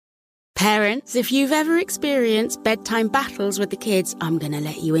Parents, if you've ever experienced bedtime battles with the kids, I'm going to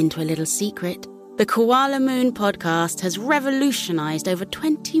let you into a little secret. The Koala Moon podcast has revolutionized over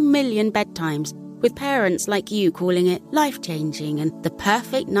 20 million bedtimes, with parents like you calling it life-changing and the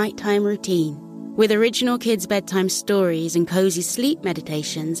perfect nighttime routine. With original kids' bedtime stories and cozy sleep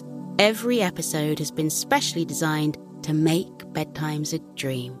meditations, every episode has been specially designed to make bedtimes a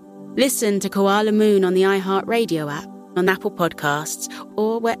dream. Listen to Koala Moon on the iHeartRadio app, on Apple Podcasts,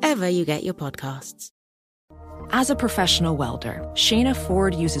 or wherever you get your podcasts. As a professional welder, Shayna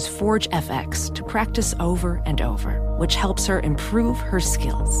Ford uses Forge FX to practice over and over, which helps her improve her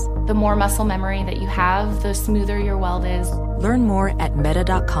skills. The more muscle memory that you have, the smoother your weld is. Learn more at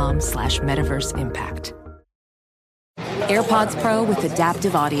meta.com/metaverse impact. AirPods Pro with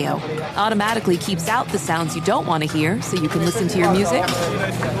adaptive audio automatically keeps out the sounds you don't want to hear so you can listen to your music,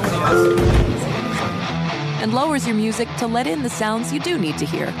 and lowers your music to let in the sounds you do need to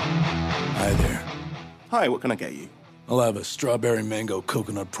hear. Hi there. Hi, what can I get you? I'll have a strawberry mango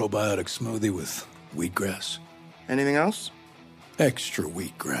coconut probiotic smoothie with wheatgrass. Anything else? Extra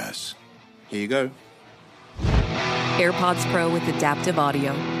wheatgrass. Here you go. AirPods Pro with adaptive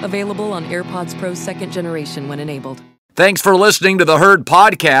audio. Available on AirPods Pro 2nd generation when enabled. Thanks for listening to the Herd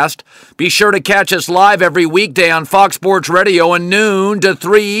Podcast. Be sure to catch us live every weekday on Fox Sports Radio at noon to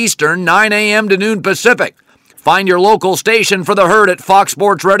 3 Eastern, 9 a.m. to noon Pacific. Find your local station for the Herd at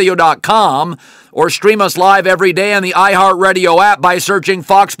foxsportsradio.com or stream us live every day on the iHeartRadio app by searching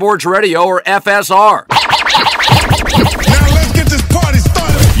Fox Sports Radio or FSR. Now let's get this party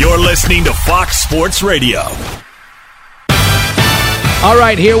started. You're listening to Fox Sports Radio. All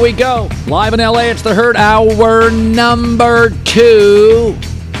right, here we go. Live in L.A., it's the Herd, hour number 2.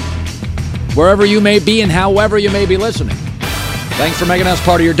 Wherever you may be and however you may be listening. Thanks for making us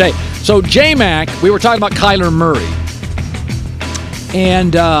part of your day. So, J-Mac, we were talking about Kyler Murray.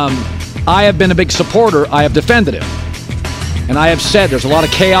 And I have been a big supporter. I have defended him. And I have said there's a lot of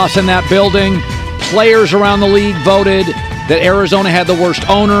chaos in that building. Players around the league voted that Arizona had the worst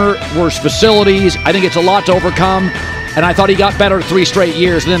owner, worst facilities. I think it's a lot to overcome. And I thought he got better 3 straight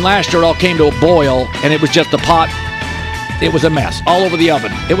years. And then last year it all came to a boil, and it was just the pot. It was a mess. All over the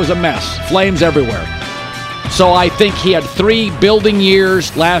oven. It was a mess. Flames everywhere. So I think he had 3 building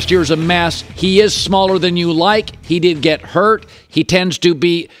years. Last year's a mess. He is smaller than you like. He did get hurt. He tends to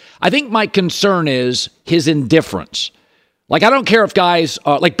be... I think my concern is his indifference. Like, I don't care if guys...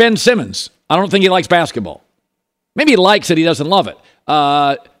 like Ben Simmons. I don't think he likes basketball. Maybe he likes it. He doesn't love it.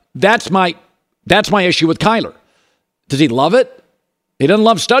 That's my issue with Kyler. Does he love it? He doesn't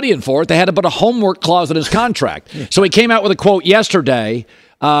love studying for it. They had to put a homework clause in his contract. So he came out with a quote yesterday,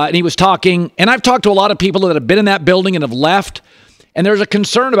 and he was talking, and I've talked to a lot of people that have been in that building and have left, and there's a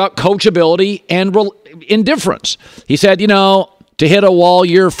concern about coachability and indifference. He said, to hit a wall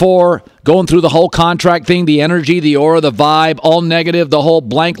year 4, going through the whole contract thing, the energy, the aura, the vibe, all negative. The whole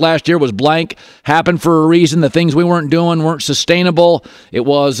blank last year was blank. Happened for a reason. The things we weren't doing weren't sustainable. It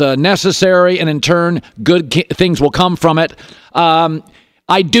was necessary, and in turn, good things will come from it.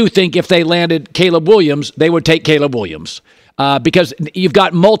 I do think if they landed Caleb Williams, they would take Caleb Williams because you've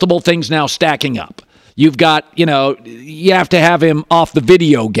got multiple things now stacking up. You've got, you have to have him off the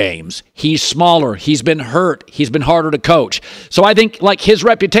video games. He's smaller. He's been hurt. He's been harder to coach. So I think, his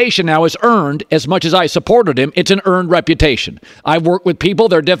reputation now is earned. As much as I supported him, it's an earned reputation. I've worked with people.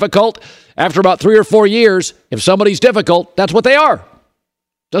 They're difficult. After about 3 or 4 years, if somebody's difficult, that's what they are.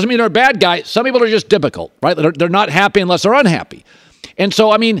 Doesn't mean they're a bad guy. Some people are just difficult, right? They're not happy unless they're unhappy. And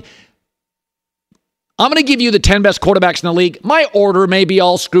so, I'm going to give you the 10 best quarterbacks in the league. My order may be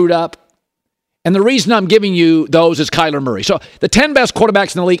all screwed up. And the reason I'm giving you those is Kyler Murray. So the 10 best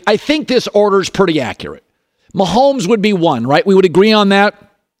quarterbacks in the league, I think this order is pretty accurate. Mahomes would be 1, right? We would agree on that.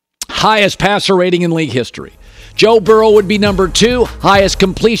 Highest passer rating in league history. Joe Burrow would be number 2, highest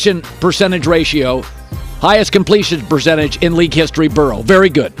completion percentage ratio. Highest completion percentage in league history, Burrow. Very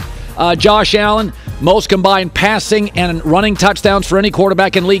good. Josh Allen, most combined passing and running touchdowns for any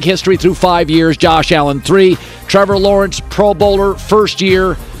quarterback in league history through 5 years. Josh Allen, 3. Trevor Lawrence, Pro Bowler, first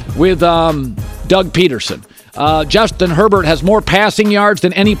year with Doug Peterson. Justin Herbert has more passing yards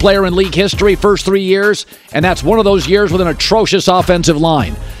than any player in league history, first 3 years, and that's one of those years with an atrocious offensive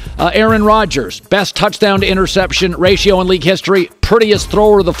line. Aaron Rodgers, best touchdown to interception ratio in league history, prettiest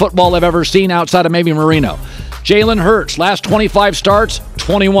thrower of the football I've ever seen outside of maybe Marino. Jalen Hurts, last 25 starts,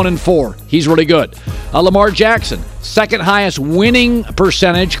 21-4. He's really good. Lamar Jackson, second highest winning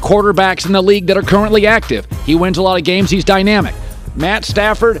percentage quarterbacks in the league that are currently active. He wins a lot of games. He's dynamic. Matt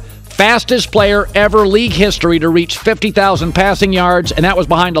Stafford, fastest player ever league history to reach 50,000 passing yards, and that was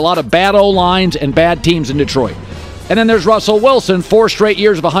behind a lot of bad O-lines and bad teams in Detroit. And then there's Russell Wilson, 4 straight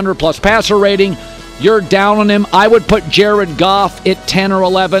years of 100-plus passer rating. You're down on him. I would put Jared Goff at 10 or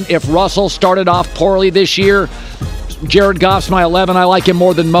 11. If Russell started off poorly this year, Jared Goff's my 11. I like him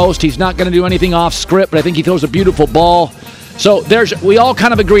more than most. He's not going to do anything off script, but I think he throws a beautiful ball. So we all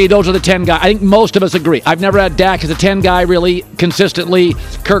kind of agree those are the 10 guys. I think most of us agree. I've never had Dak as a 10 guy really consistently.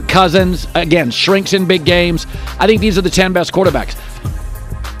 Kirk Cousins, again, shrinks in big games. I think these are the 10 best quarterbacks.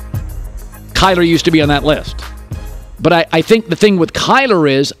 Kyler used to be on that list. But I think the thing with Kyler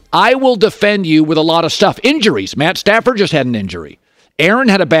is I will defend you with a lot of stuff. Injuries. Matt Stafford just had an injury. Aaron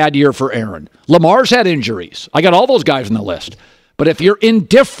had a bad year for Aaron. Lamar's had injuries. I got all those guys on the list. But if you're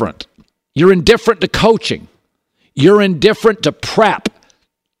indifferent to coaching, you're indifferent to prep,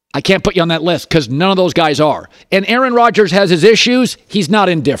 I can't put you on that list because none of those guys are. And Aaron Rodgers has his issues. He's not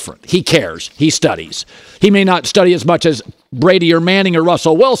indifferent. He cares. He studies. He may not study as much as Brady or Manning or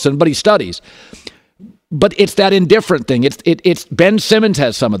Russell Wilson, but he studies. But it's that indifferent thing. It's Ben Simmons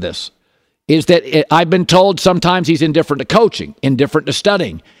has some of this. Is that I've been told sometimes he's indifferent to coaching, indifferent to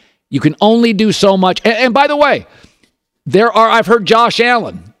studying. You can only do so much. And by the way, I've heard Josh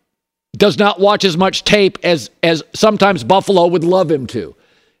Allen does not watch as much tape as sometimes Buffalo would love him to.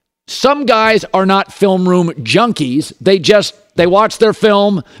 Some guys are not film room junkies. They watch their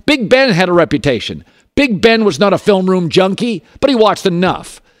film. Big Ben had a reputation. Big Ben was not a film room junkie, but he watched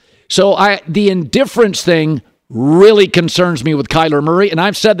enough. So the indifference thing really concerns me with Kyler Murray. And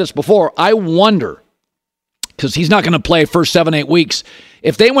I've said this before. I wonder, because he's not going to play first 7-8 weeks,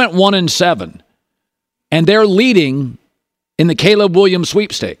 if they went 1-7 and they're leading in the Caleb Williams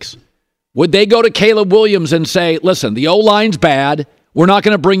sweepstakes, would they go to Caleb Williams and say, listen, the O-line's bad. We're not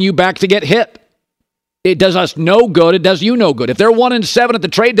going to bring you back to get hit. It does us no good. It does you no good. If they're 1-7 at the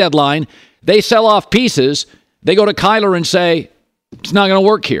trade deadline, they sell off pieces. They go to Kyler and say, it's not going to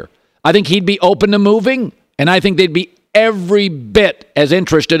work here. I think he'd be open to moving, and I think they'd be every bit as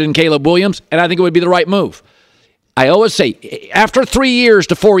interested in Caleb Williams, and I think it would be the right move. I always say, after 3 years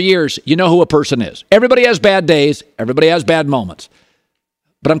to 4 years, you know who a person is. Everybody has bad days. Everybody has bad moments.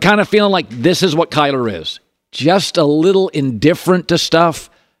 But I'm kind of feeling like this is what Kyler is. Just a little indifferent to stuff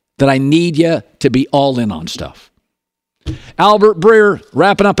that I need you to be all in on stuff. Albert Breer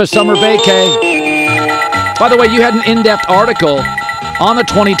wrapping up his summer vacay. By the way, you had an in-depth article on the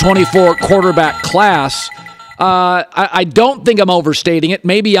 2024 quarterback class. I don't think I'm overstating it.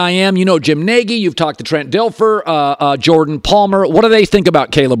 Maybe I am. You know Jim Nagy. You've talked to Trent Dilfer, Jordan Palmer. What do they think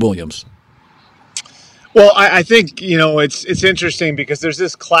about Caleb Williams? Well, I think, it's interesting because there's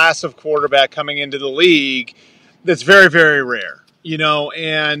this class of quarterback coming into the league that's very, very rare,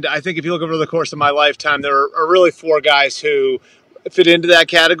 and I think if you look over the course of my lifetime, there are really 4 guys who fit into that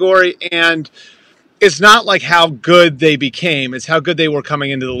category, and it's not like how good they became, it's how good they were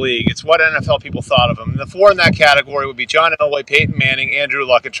coming into the league. It's what NFL people thought of them. And the 4 in that category would be John Elway, Peyton Manning, Andrew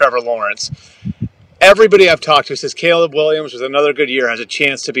Luck, and Trevor Lawrence. Everybody I've talked to says Caleb Williams with another good year has a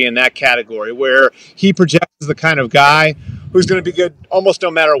chance to be in that category where he projects as the kind of guy who's going to be good almost no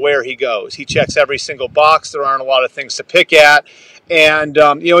matter where he goes. He checks every single box. There aren't a lot of things to pick at. And,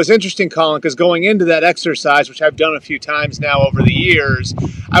 it's interesting, Colin, because going into that exercise, which I've done a few times now over the years,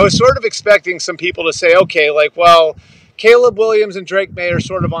 I was sort of expecting some people to say, okay, Caleb Williams and Drake May are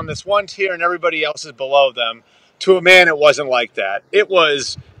sort of on this one tier and everybody else is below them. To a man, it wasn't like that. It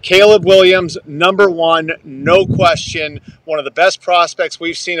was Caleb Williams, number 1, no question, one of the best prospects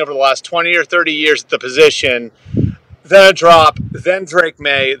we've seen over the last 20 or 30 years at the position. Then a drop, then Drake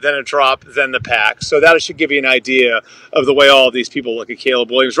May, then a drop, then the pack. So that should give you an idea of the way all of these people look at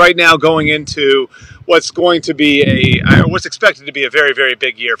Caleb Williams right now going into what's expected to be a very, very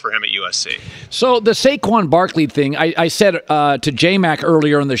big year for him at USC. So the Saquon Barkley thing, I said to J-Mac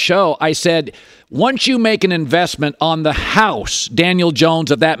earlier in the show, I said, once you make an investment on the house, Daniel Jones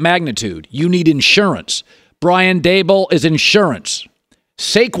of that magnitude, you need insurance. Brian Daboll is insurance.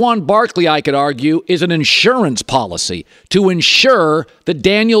 Saquon Barkley, I could argue, is an insurance policy to ensure the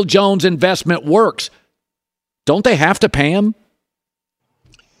Daniel Jones investment works. Don't they have to pay him?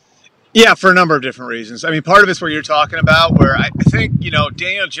 Yeah, for a number of different reasons. I mean, part of it's where you're talking about, where I think,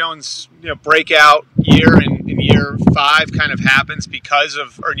 Daniel Jones' breakout year in year 5 kind of happens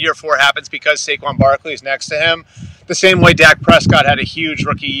year 4 happens because Saquon Barkley is next to him. The same way Dak Prescott had a huge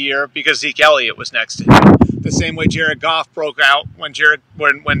rookie year because Zeke Elliott was next to him. The same way Jared Goff broke out when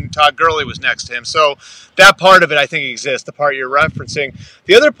Todd Gurley was next to him. So that part of it, I think, exists, the part you're referencing.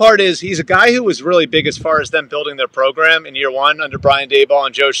 The other part is he's a guy who was really big as far as them building their program in year one under Brian Daboll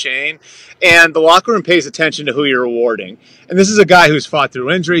and Joe Schoen. And the locker room pays attention to who you're rewarding. And this is a guy who's fought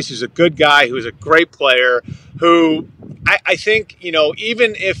through injuries, who's a good guy, who's a great player, who I think,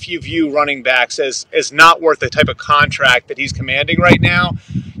 even if you view running backs as not worth the type of contract that he's commanding right now,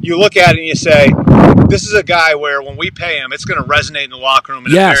 you look at it and you say, this is a guy where when we pay him, it's going to resonate in the locker room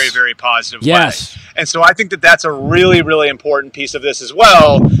in a very, very positive way. And so I think that that's a really, really important piece of this as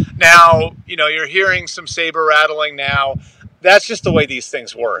well. Now, you're hearing some saber rattling now. That's just the way these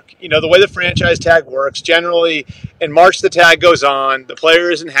things work. The way the franchise tag works, generally in March the tag goes on, the player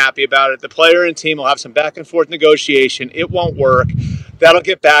isn't happy about it, the player and team will have some back and forth negotiation, it won't work, that'll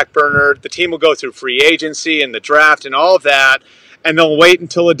get backburnered, the team will go through free agency and the draft and all of that, and they'll wait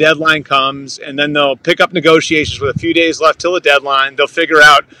until the deadline comes, and then they'll pick up negotiations with a few days left till the deadline. They'll figure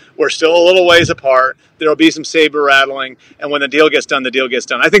out we're still a little ways apart. There'll be some saber rattling, and when the deal gets done, the deal gets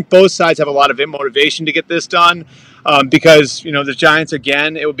done. I think both sides have a lot of motivation to get this done because, the Giants,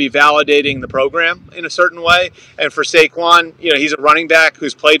 again, it would be validating the program in a certain way. And for Saquon, he's a running back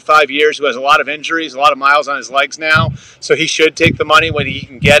who's played 5 years, who has a lot of injuries, a lot of miles on his legs now, so he should take the money when he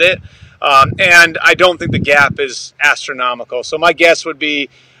can get it. And I don't think the gap is astronomical. So my guess would be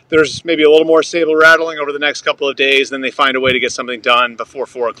there's maybe a little more saber rattling over the next couple of days, then they find a way to get something done before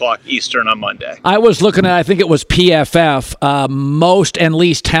 4 o'clock Eastern on Monday. I was looking at, I think it was PFF, most and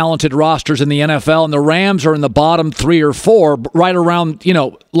least talented rosters in the NFL, and the Rams are in the bottom 3 or 4, right around,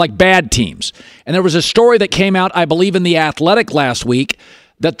 like bad teams. And there was a story that came out, I believe, in The Athletic last week,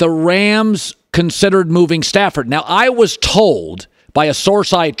 that the Rams considered moving Stafford. Now, I was told by a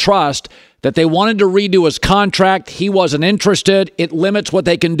source I trust that they wanted to redo his contract. He wasn't interested. It limits what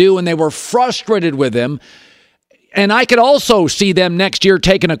they can do, and they were frustrated with him. And I could also see them next year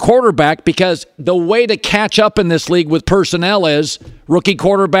taking a quarterback, because the way to catch up in this league with personnel is rookie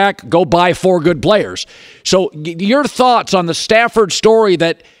quarterback, go buy 4 good players. So your thoughts on the Stafford story,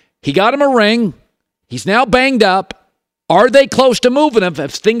 that he got him a ring, he's now banged up. Are they close to moving him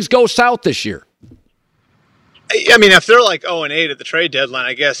if things go south this year? I mean, if they're like 0-8 at the trade deadline,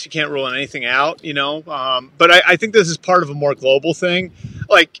 I guess you can't rule anything out, But I think this is part of a more global thing.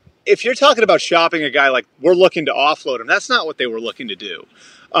 Like, if you're talking about shopping a guy, like we're looking to offload him, that's not what they were looking to do.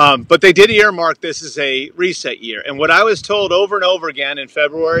 But they did earmark this as a reset year. And what I was told over and over again in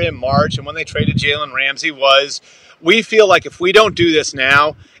February and March, and when they traded Jalen Ramsey, was we feel like if we don't do this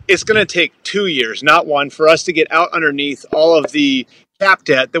now, it's going to take 2 years, not 1, for us to get out underneath all of the cap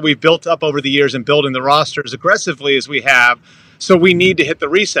debt that we've built up over the years and building the roster as aggressively as we have. So we need to hit the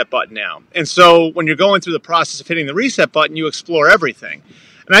reset button now. And so when you're going through the process of hitting the reset button, you explore everything.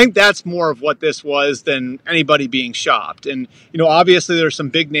 And I think that's more of what this was than anybody being shopped. And, obviously there's some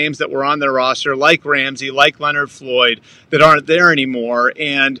big names that were on their roster, like Ramsey, like Leonard Floyd, that aren't there anymore.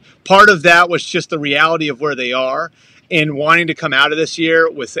 And part of that was just the reality of where they are, in wanting to come out of this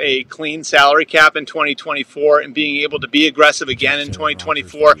year with a clean salary cap in 2024 and being able to be aggressive again in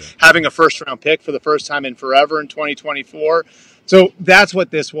 2024, having a first-round pick for the first time in forever in 2024. So that's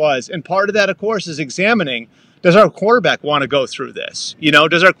what this was. And part of that, of course, is examining, does our quarterback want to go through this?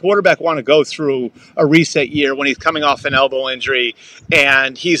 Does our quarterback want to go through a reset year when he's coming off an elbow injury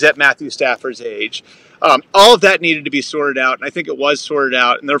and he's at Matthew Stafford's age? All of that needed to be sorted out, and I think it was sorted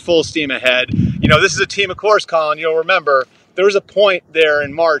out, and they're full steam ahead. This is a team, of course, Colin, you'll remember, there was a point there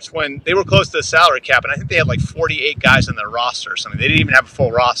in March when they were close to the salary cap, and I think they had like 48 guys on their roster or something. They didn't even have a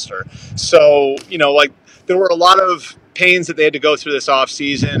full roster. So, there were a lot of pains that they had to go through this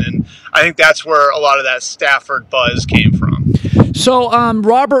offseason, and I think that's where a lot of that Stafford buzz came from. So,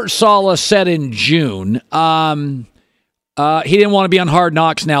 Robert Saleh said in June, he didn't want to be on Hard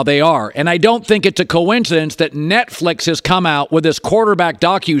Knocks. Now they are. And I don't think it's a coincidence that Netflix has come out with this quarterback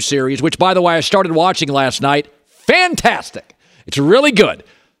docuseries, which, by the way, I started watching last night. Fantastic. It's really good.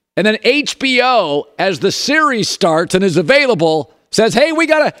 And then HBO, as the series starts and is available, says, hey, we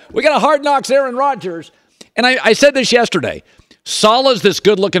got a Hard Knocks Aaron Rodgers. And I said this yesterday. Saleh's this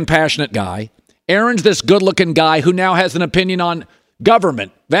good-looking, passionate guy. Aaron's this good-looking guy who now has an opinion on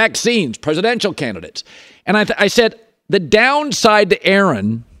government, vaccines, presidential candidates. And I said, the downside to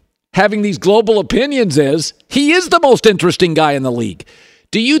Aaron having these global opinions is he is the most interesting guy in the league.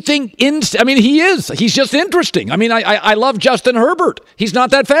 Do you think he is. He's just interesting. I love Justin Herbert. He's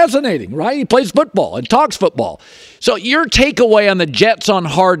not that fascinating, right? He plays football and talks football. So your takeaway on the Jets on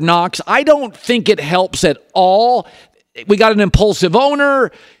Hard Knocks, I don't think it helps at all. We got an impulsive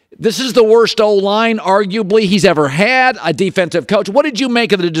owner. This is the worst O-line, arguably, he's ever had, a defensive coach. What did you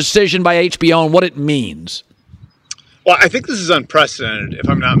make of the decision by HBO and what it means? Well, I think this is unprecedented, if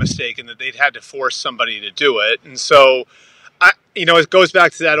I'm not mistaken, that they'd had to force somebody to do it. And so, it goes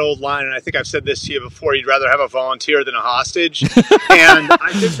back to that old line, and I think I've said this to you before, you'd rather have a volunteer than a hostage. And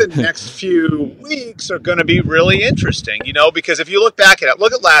I think the next few weeks are going to be really interesting, because if you look back at it,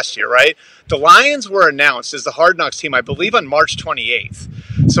 look at last year, right? The Lions were announced as the Hard Knocks team, I believe, on March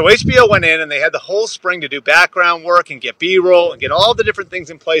 28th. So HBO went in and they had the whole spring to do background work and get B-roll and get all the different things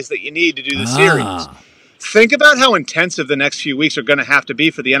in place that you need to do the series. Think about how intensive the next few weeks are going to have to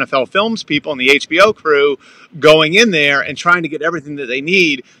be for the NFL Films people and the HBO crew going in there and trying to get everything that they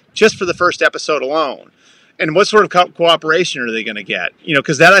need just for the first episode alone. And what sort of cooperation are they going to get?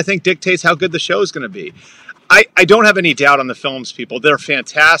 Because that, I think, dictates how good the show is going to be. I don't have any doubt on the Films people. They're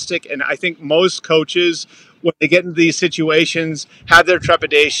fantastic. And I think most coaches, when they get into these situations, have their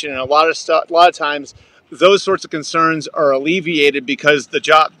trepidation. And a lot of times, those sorts of concerns are alleviated because the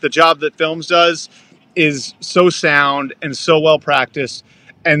job that Films does is so sound and so well practiced,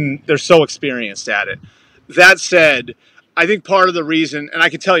 and they're so experienced at it. That said, I think part of the reason, and I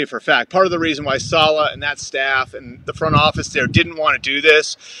can tell you for a fact, part of the reason why Saleh and that staff and the front office there didn't want to do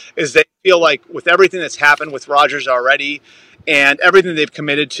this is they feel like with everything that's happened with Rodgers already and everything they've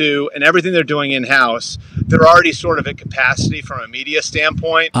committed to and everything they're doing in-house, they're already sort of at capacity from a media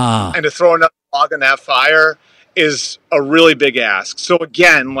standpoint. And to throw another log on that fire is a really big ask. So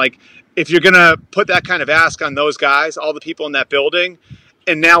again, if you're going to put that kind of ask on those guys, all the people in that building,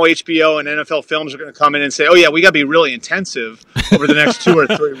 and now HBO and NFL Films are going to come in and say, oh, yeah, we got to be really intensive over the next 2 or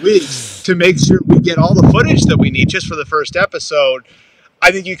 3 weeks to make sure we get all the footage that we need just for the first episode.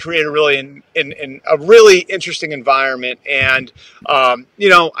 I think you create a really a really interesting environment. And,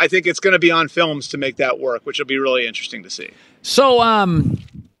 I think it's going to be on Films to make that work, which will be really interesting to see. So,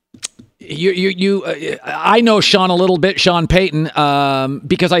 I know Sean a little bit, Sean Payton,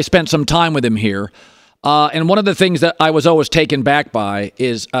 because I spent some time with him here. And one of the things that I was always taken back by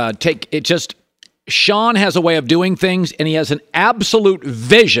is Sean has a way of doing things, and he has an absolute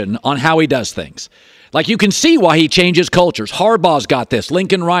vision on how he does things. Like, you can see why he changes cultures. Harbaugh's got this.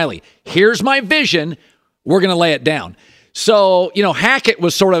 Lincoln Riley. Here's my vision. We're going to lay it down. So, Hackett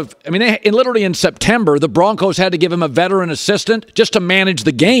was sort of, literally in September, the Broncos had to give him a veteran assistant just to manage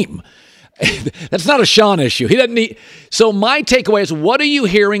the game. That's not a Sean issue. He doesn't need. So my takeaway is, what are you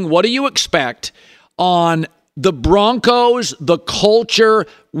hearing? What do you expect on the Broncos, the culture?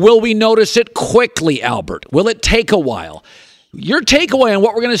 Will we notice it quickly, Albert? Will it take a while? Your takeaway on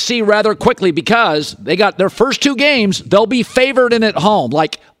what we're going to see rather quickly, because they got their first 2 games, they'll be favored in at home.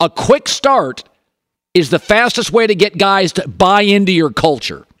 Like, a quick start is the fastest way to get guys to buy into your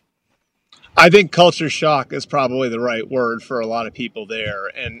culture. I think culture shock is probably the right word for a lot of people there.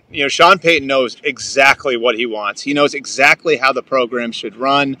 And, Sean Payton knows exactly what he wants. He knows exactly how the program should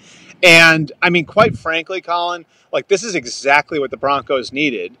run. And, quite frankly, Colin, this is exactly what the Broncos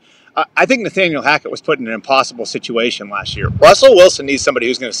needed. I think Nathaniel Hackett was put in an impossible situation last year. Russell Wilson needs somebody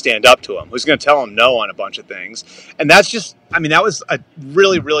who's going to stand up to him, who's going to tell him no on a bunch of things. And that's just, that was a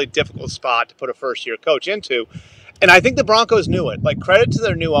really, really difficult spot to put a first-year coach into. And I think the Broncos knew it. Credit to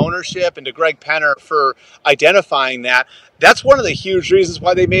their new ownership and to Greg Penner for identifying that. That's one of the huge reasons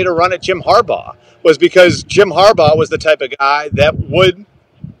why they made a run at Jim Harbaugh, was because Jim Harbaugh was the type of guy that would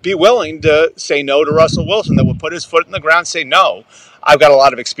be willing to say no to Russell Wilson, that would put his foot in the ground and say, no, I've got a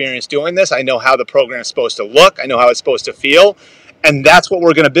lot of experience doing this. I know how the program's supposed to look. I know how it's supposed to feel. And that's what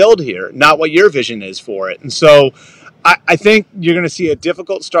we're going to build here, not what your vision is for it. And so I think you're going to see a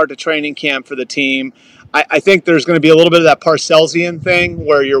difficult start to training camp for the team. I think there's going to be a little bit of that Parcellsian thing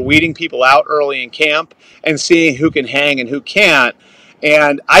where you're weeding people out early in camp and seeing who can hang and who can't.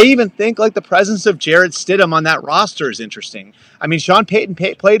 And I even think the presence of Jarrett Stidham on that roster is interesting. Sean Payton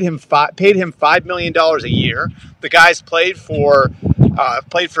paid him $5 million a year. The guy's played for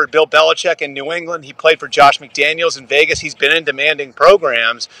Bill Belichick in New England. He played for Josh McDaniels in Vegas. He's been in demanding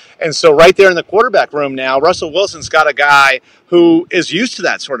programs. And so right there in the quarterback room now, Russell Wilson's got a guy who is used to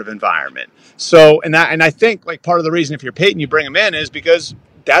that sort of environment. So, and I think part of the reason if you're Payton, you bring him in is because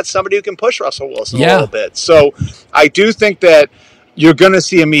that's somebody who can push Russell Wilson a little bit. So I do think that you're going to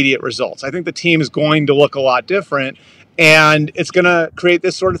see immediate results. I think the team is going to look a lot different, and it's going to create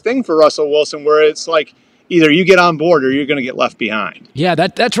this sort of thing for Russell Wilson where it's either you get on board or you're going to get left behind. Yeah,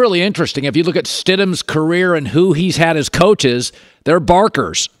 that's really interesting. If you look at Stidham's career and who he's had as coaches, they're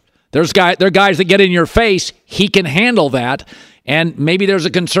barkers. They're guys that get in your face. He can handle that. And maybe there's a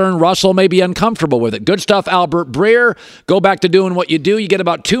concern Russell may be uncomfortable with it. Good stuff, Albert Breer. Go back to doing what you do. You get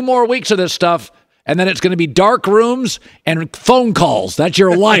about 2 more weeks of this stuff, And then it's going to be dark rooms and phone calls. That's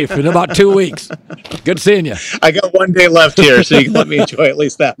your life in about 2 weeks. Good seeing you. I got 1 day left here, so you can let me enjoy at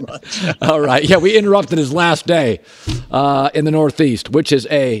least that much. All right. Yeah, we interrupted his last day in the Northeast, which is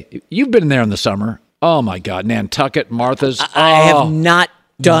you've been there in the summer. Oh, my God. Nantucket, Martha's. I have not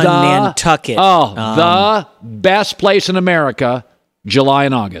done Nantucket. The best place in America, July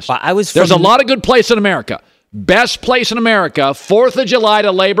and August. There's a lot of good places in America. Best place in America, 4th of July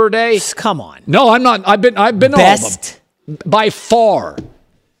to Labor Day. Come on. No, I'm not. I've been to all of them. By far.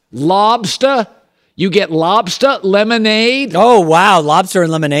 Lobster. You get lobster, lemonade. Oh, wow. Lobster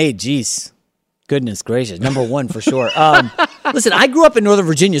and lemonade. Jeez. Goodness gracious. Number one for sure. Listen, I grew up in Northern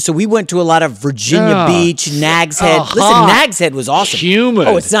Virginia, so we went to a lot of Virginia Beach, Nags Head. Listen, Nags Head was awesome. Humid.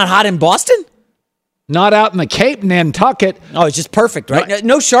 Oh, it's not hot in Boston? Not out in the Cape, Nantucket. Oh, it's just perfect, right?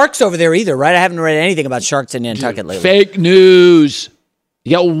 No sharks over there either, right? I haven't read anything about sharks in Nantucket lately. Fake news.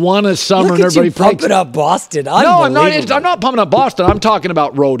 You got one a summer and everybody pumping up Boston. No, I'm not pumping up Boston. I'm talking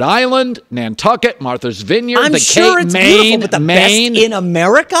about Rhode Island, Nantucket, Martha's Vineyard, the Cape, it's Maine, beautiful, but the Maine. best in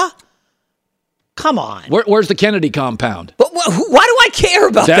America? Come on. Where's the Kennedy compound? But why do I care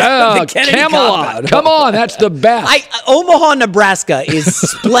about that? The Kennedy Camelot. compound. Come on, that's the best. Omaha, Nebraska is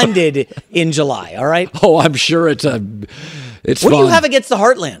splendid in July, all right? Oh, I'm sure it's fun. What do you have against the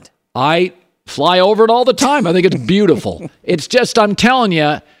Heartland? I fly over it all the time. I think it's beautiful. It's just, I'm telling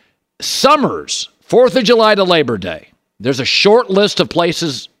you, summers, 4th of July to Labor Day, there's a short list of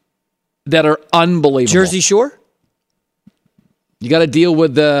places that are unbelievable. Jersey Shore? You got to deal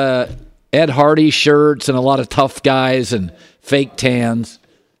with the Ed Hardy shirts and a lot of tough guys and fake tans.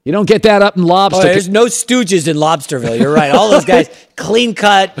 You don't get that up in Lobster. There's no Stooges in Lobsterville. You're right. All those guys, clean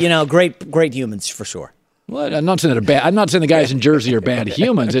cut, great humans for sure. Well, I'm not saying they're bad. I'm not saying the guys in Jersey are bad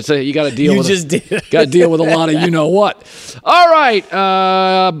humans. It's you got to deal with. Got to deal with a lot of you know what. All right,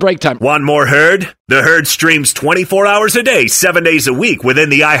 break time. Want more Herd? The Herd streams 24 hours a day, 7 days a week within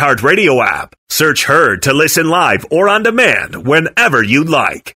the iHeartRadio app. Search Herd to listen live or on demand whenever you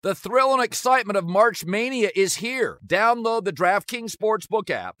like. The thrill and excitement of March Mania is here. Download the DraftKings Sportsbook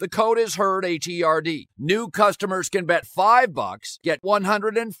app. The code is Herd, H-E-R-D. New customers can bet $5, get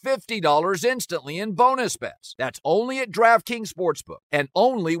 $150 instantly in bonus bets. That's only at DraftKings Sportsbook and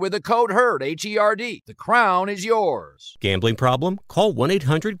only with the code Herd, H-E-R-D. The crown is yours. Gambling problem? Call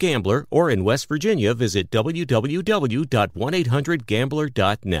 1-800-GAMBLER or in West Virginia, visit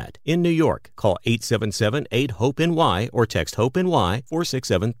www.1800gambler.net. In New York, call 877-8-HOPE-NY or text HOPE-NY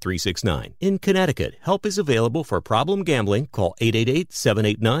 467-369. In Connecticut, help is available for problem gambling. Call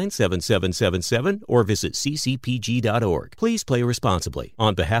 888-789-7777 or visit ccpg.org. Please play responsibly.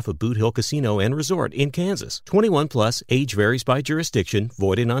 On behalf of Boot Hill Casino and Resort in Kansas, 21 plus, age varies by jurisdiction,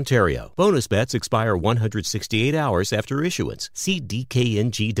 void in Ontario. Bonus bets expire 168 hours after issuance. See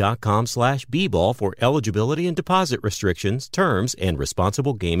dkng.com/bball for eligibility and deposit restrictions, terms, and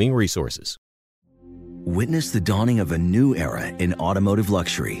responsible gaming resources. Witness the dawning of a new era in automotive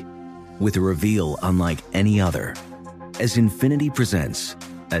luxury with a reveal unlike any other as Infiniti presents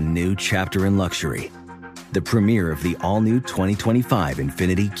a new chapter in luxury, the premiere of the all-new 2025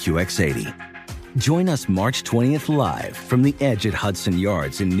 Infiniti QX80. Join us March 20th live from the Edge at Hudson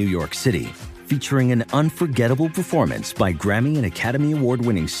Yards in New York City, featuring an unforgettable performance by Grammy and Academy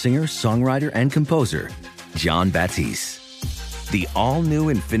Award-winning singer, songwriter, and composer, Jon Batiste. The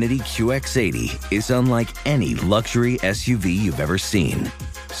all-new Infiniti QX80 is unlike any luxury SUV you've ever seen.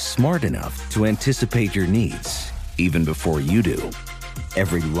 Smart enough to anticipate your needs, even before you do.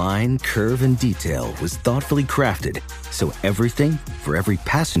 Every line, curve, and detail was thoughtfully crafted, so everything for every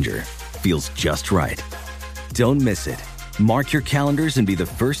passenger feels just right. Don't miss it. Mark your calendars and be the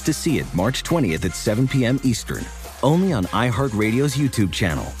first to see it March 20th at 7 p.m. Eastern, only on iHeartRadio's YouTube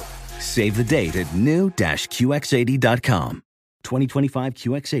channel. Save the date at new-QX80.com. 2025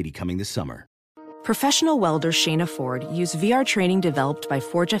 QX80 coming this summer. Professional welder Shayna Ford used VR training developed by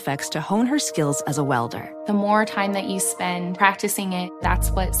ForgeFX to hone her skills as a welder. The more time that you spend practicing it, that's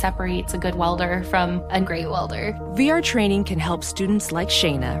what separates a good welder from a great welder. VR training can help students like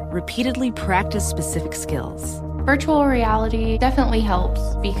Shayna repeatedly practice specific skills. Virtual reality definitely helps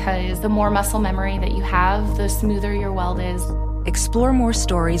because the more muscle memory that you have, the smoother your weld is. Explore more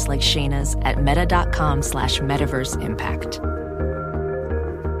stories like Shayna's at meta.com/metaverseimpact.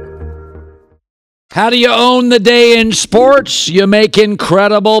 How do you own the day in sports? You make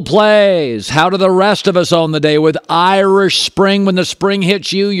incredible plays. How do the rest of us own the day? With Irish Spring, when the spring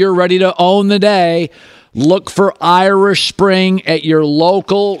hits you, you're ready to own the day. Look for Irish Spring at your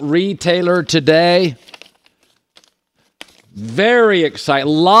local retailer today. Very excited. A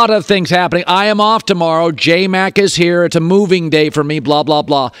lot of things happening. I am off tomorrow. J-Mac is here. It's a moving day for me, blah, blah,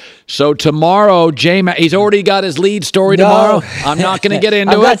 blah. So tomorrow, J-Mac, he's already got his lead story tomorrow. I'm not going to get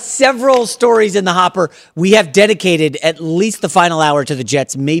into I've got several stories in the hopper. We have dedicated at least the final hour to the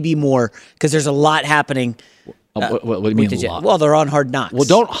Jets, maybe more, because there's a lot happening. What do you mean a lot? Well, they're on Hard Knocks. Well,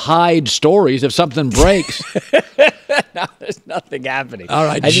 don't hide stories if something breaks. No, there's nothing happening. All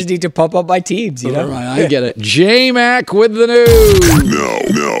right. I just need to pump up my teams, you know? All right, I get it. J-Mac with the news. No.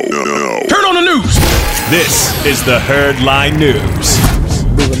 Turn on the news. This is the Herd Line News.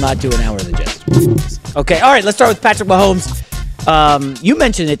 We will not do an hour of the Jets. Okay, all right, let's start with Patrick Mahomes. You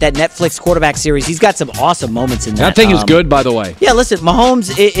mentioned it, that Netflix quarterback series. He's got some awesome moments in that. That thing is good, by the way. Yeah, listen,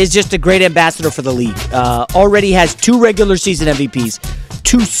 Mahomes is just a great ambassador for the league. Already has 2 regular season MVPs,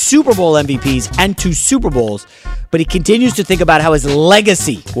 2 Super Bowl MVPs, and 2 Super Bowls. But he continues to think about how his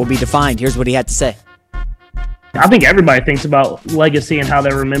legacy will be defined. Here's what he had to say. I think everybody thinks about legacy and how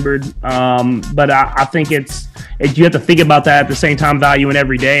they're remembered. But I think it's you have to think about that at the same time, valuing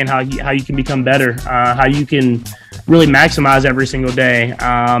every day and how you can become better, how you can really maximize every single day.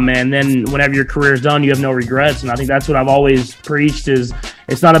 And then whenever your career is done, you have no regrets. And I think that's what I've always preached is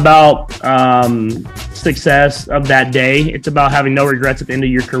it's not about success of that day. It's about having no regrets at the end of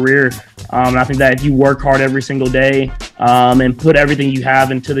your career. And I think that if you work hard every single day and put everything you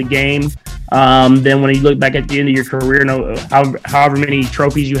have into the game, then when you look back at the end of your career, however many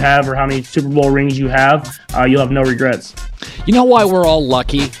trophies you have or how many Super Bowl rings you have, you'll have no regrets. You know why we're all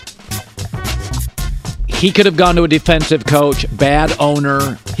lucky? He could have gone to a defensive coach, bad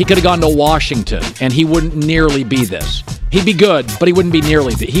owner. He could have gone to Washington, and he wouldn't nearly be this. He'd be good, but he wouldn't be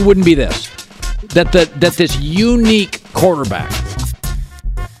nearly this. He wouldn't be this. That this unique quarterback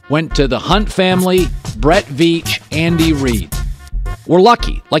went to the Hunt family, Brett Veach, Andy Reid. We're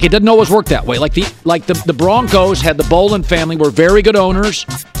lucky. Like, it doesn't always work that way. Like the Broncos had the Bolin family, were very good owners.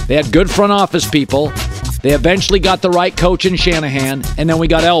 They had good front office people. They eventually got the right coach in Shanahan, and then we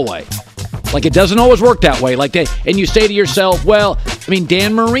got Elway. Like, it doesn't always work that way. And you say to yourself, well, I mean,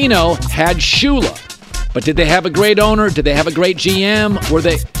 Dan Marino had Shula, but did they have a great owner? Did they have a great GM?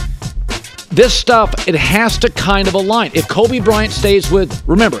 This stuff, it has to kind of align. If Kobe Bryant stays with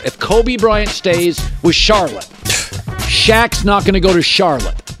Charlotte, Shaq's not going to go to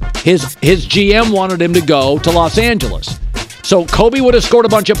Charlotte. His GM wanted him to go to Los Angeles. So Kobe would have scored a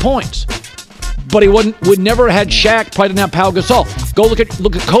bunch of points. But he would never have had Shaq, probably didn't have Pau Gasol. Go look at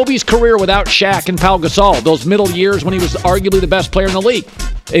Kobe's career without Shaq and Pau Gasol, those middle years when he was arguably the best player in the league.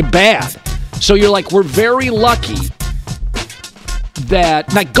 Bad. So you're like, we're very lucky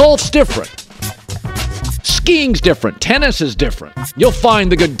that, now golf's different. Skiing's different. Tennis is different. You'll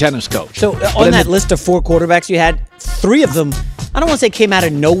find the good tennis coach. So on that list of 4 quarterbacks you had, 3 of them, I don't want to say came out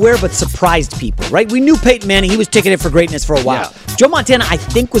of nowhere, but surprised people, right? We knew Peyton Manning. He was ticketed for greatness for a while. Yeah. Joe Montana, I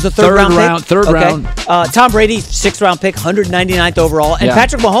think, was a third round pick. Third round. Tom Brady, 6th round pick, 199th overall. And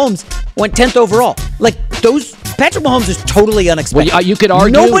Patrick Mahomes went 10th overall. Patrick Mahomes is totally unexpected. Well, you could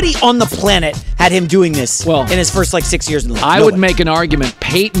argue. Nobody on the planet had him doing this in his first 6 years in the league. I would make an argument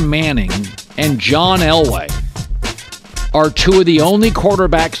Peyton Manning and John Elway are 2 of the only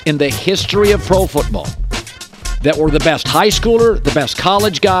quarterbacks in the history of pro football that were the best high schooler, the best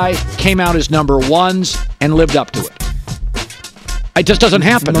college guy, came out as number 1s, and lived up to it. It just doesn't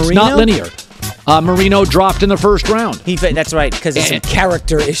happen. Marino? It's not linear. Marino dropped in the first round. That's right, because of some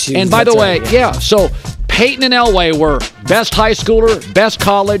character issues. And by the way, so Peyton and Elway were best high schooler, best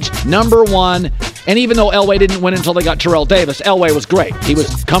college, number 1, and even though Elway didn't win until they got Terrell Davis, Elway was great. He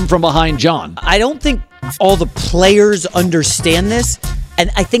was come from behind John. I don't think all the players understand this. And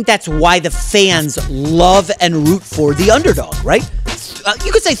I think that's why the fans love and root for the underdog, right?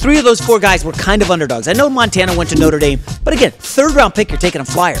 You could say 3 of those 4 guys were kind of underdogs. I know Montana went to Notre Dame, but again, 3rd round pick, you're taking a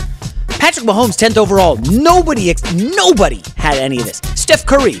flyer. Patrick Mahomes, 10th overall. Nobody had any of this. Steph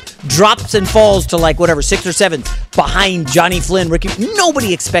Curry drops and falls to 6th or 7th behind Johnny Flynn, Ricky.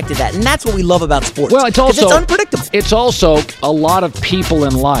 Nobody expected that, and that's what we love about sports. Well, it's unpredictable. It's also a lot of people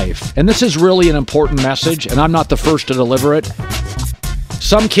in life, and this is really an important message, and I'm not the first to deliver it.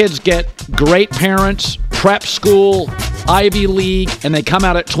 Some kids get great parents, prep school, Ivy League, and they come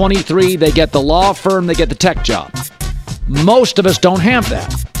out at 23, they get the law firm, they get the tech job. Most of us don't have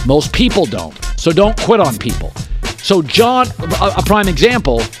that. Most people don't. So don't quit on people. So John, a prime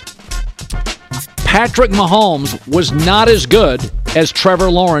example, Patrick Mahomes was not as good as Trevor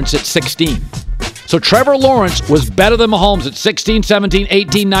Lawrence at 16. So Trevor Lawrence was better than Mahomes at 16, 17,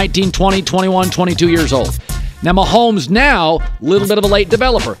 18, 19, 20, 21, 22 years old. Now, Mahomes now, a little bit of a late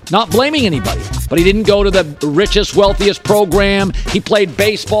developer. Not blaming anybody, but he didn't go to the richest, wealthiest program. He played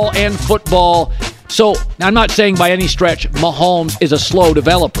baseball and football. So I'm not saying by any stretch Mahomes is a slow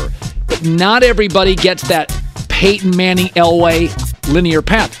developer, but not everybody gets that Peyton Manning, Elway linear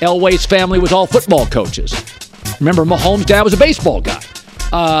path. Elway's family was all football coaches. Remember, Mahomes' dad was a baseball guy.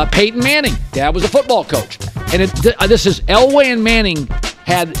 Peyton Manning, dad was a football coach. And this is Elway and Manning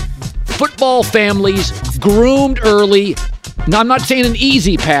had football families groomed early. Now, I'm not saying an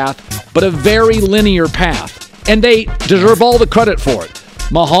easy path, but a very linear path. And they deserve all the credit for it.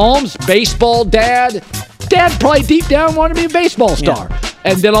 Mahomes, baseball dad probably deep down wanted to be a baseball star. Yeah.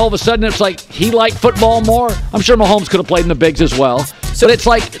 And then all of a sudden it's like he liked football more. I'm sure Mahomes could have played in the bigs as well. So it's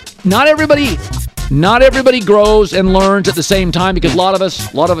like not everybody grows and learns at the same time, because a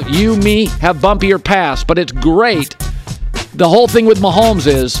lot of you, me, have bumpier paths, but it's great. The whole thing with Mahomes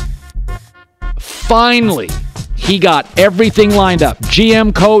is finally he got everything lined up.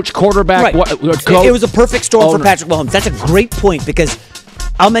 GM, coach, quarterback. Right. Coach, it was a perfect storm for Patrick Mahomes. That's a great point, because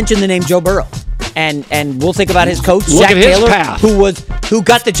I'll mention the name Joe Burrow. And we'll think about his coach, Look Zach at his Taylor, path. who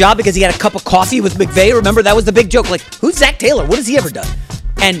got the job because he had a cup of coffee with McVay. Remember, that was the big joke. Like, who's Zach Taylor? What has he ever done?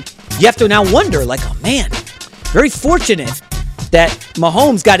 And you have to now wonder, like, oh man, very fortunate that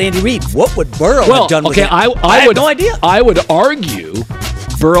Mahomes got Andy Reid. What would Burrow have done with him? I have no idea. I would argue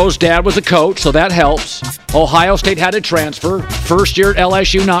Burrow's dad was a coach, so that helps. Ohio State had to transfer. First year at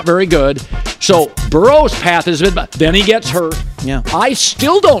LSU, not very good. So Burrow's path has been, then he gets hurt. Yeah. I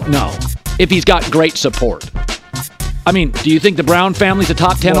still don't know if he's got great support. I mean, do you think the Brown family's a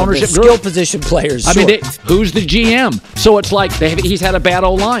top 10 ownership group? Skill position players. I mean, who's the GM? So it's like he's had a bad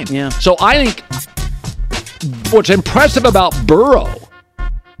O-line. Yeah. So I think what's impressive about Burrow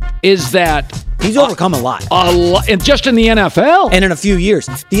is that he's overcome a lot. And just in the NFL. And in a few years.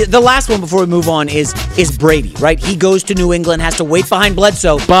 The last one before we move on is Brady, right? He goes to New England, has to wait behind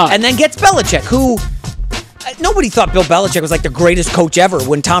Bledsoe, and then gets Belichick, who nobody thought Bill Belichick was like the greatest coach ever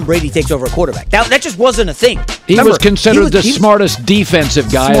when Tom Brady takes over a quarterback. That just wasn't a thing. He was considered the smartest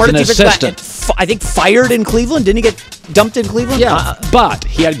defensive guy as an assistant. I think fired in Cleveland. Didn't he get dumped in Cleveland? Yeah, but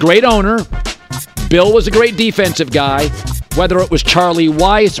he had a great owner. Bill was a great defensive guy. Whether it was Charlie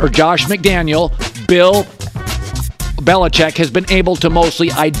Weiss or Josh McDaniel, Bill Belichick has been able to mostly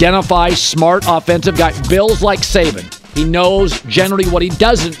identify smart offensive guys. Bill's like Saban. He knows generally what he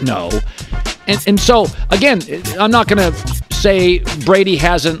doesn't know. And so, again, I'm not going to say Brady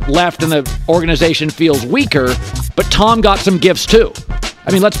hasn't left and the organization feels weaker, but Tom got some gifts too.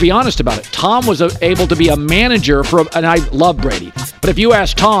 I mean, let's be honest about it. Tom was able to be a manager and I love Brady. But if you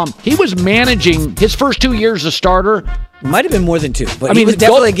ask Tom, he was managing his first 2 years as starter. Might have been more than two, but he was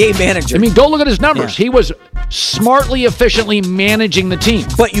definitely a game manager. I mean, go look at his numbers. Yeah. He was smartly, efficiently managing the team.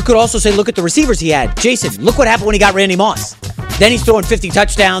 But you could also say, look at the receivers he had. Jason, look what happened when he got Randy Moss. Then he's throwing 50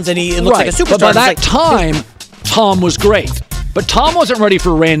 touchdowns, and he looks like a superstar. But by that time, Tom was great. But Tom wasn't ready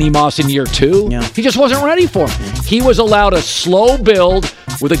for Randy Moss in year 2. Yeah. He just wasn't ready for him. He was allowed a slow build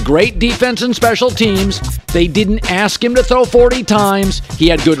with a great defense and special teams. They didn't ask him to throw 40 times. He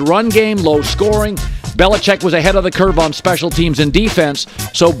had good run game, low scoring. Belichick was ahead of the curve on special teams and defense.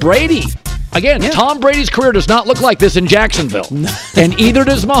 So Brady, again, Tom Brady's career does not look like this in Jacksonville. And either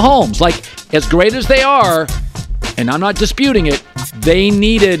does Mahomes. Like, as great as they are, and I'm not disputing it, they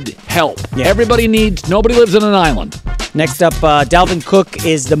needed help. Yeah. Nobody lives in an island. Next up, Dalvin Cook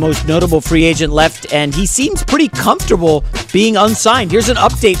is the most notable free agent left, and he seems pretty comfortable being unsigned. Here's an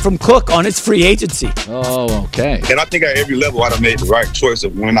update from Cook on his free agency. Oh, okay. And I think at every level, I'd have made the right choice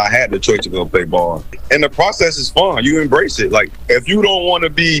of when I had the choice to go play ball. And the process is fun. You embrace it. Like, if you don't want to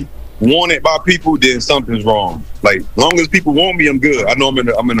be wanted by people, then something's wrong. Like, as long as people want me, I'm good. I know I'm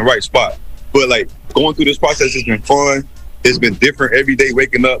in the right spot. But, like, going through this process has been fun. It's been different every day,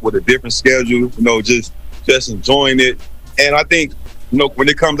 waking up with a different schedule, just enjoying it. And I think, when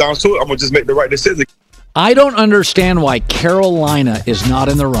it comes down to it, I'm going to just make the right decision. I don't understand why Carolina is not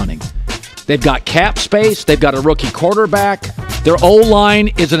in the running. They've got cap space. They've got a rookie quarterback. Their O-line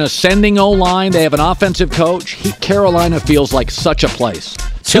is an ascending O-line. They have an offensive coach. Carolina feels like such a place.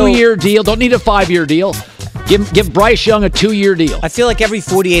 2-year deal. Don't need a 5-year deal. Give Bryce Young a 2-year deal. I feel like every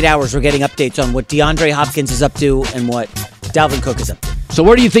 48 hours we're getting updates on what DeAndre Hopkins is up to and what Dalvin Cook is up to. So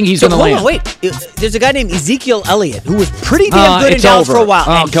where do you think he's going to land? Hold on, wait. There's a guy named Ezekiel Elliott who was pretty damn good in Dallas for a while.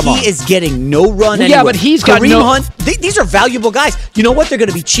 And he is getting no run anywhere. Yeah, but he's got Kareem Hunt. These are valuable guys. You know what? They're going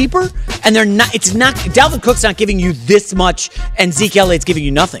to be cheaper, and they're not. It's not. Dalvin Cook's not giving you this much, and Zeke Elliott's giving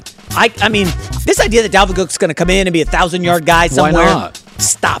you nothing. I mean, this idea that Dalvin Cook's going to come in and be a 1,000-yard guy somewhere. Why not?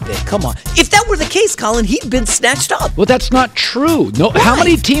 Stop it. Come on. If that were the case, Colin, he'd been snatched up. Well, that's not true. No. Why? How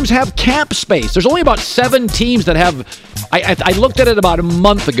many teams have cap space? There's only about 7 teams that have. I looked at it about a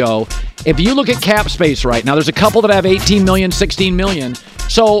month ago. If you look at cap space right now, there's a couple that have 18 million, 16 million.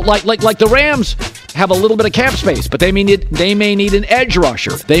 So like the Rams, have a little bit of cap space, but they may need an edge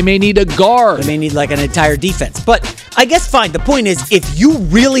rusher. They may need a guard. They may need like an entire defense. But I guess fine. The point is, if you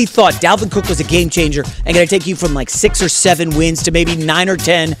really thought Dalvin Cook was a game changer and going to take you from like 6 or 7 wins to maybe 9 or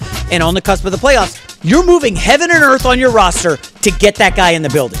 10 and on the cusp of the playoffs, you're moving heaven and earth on your roster to get that guy in the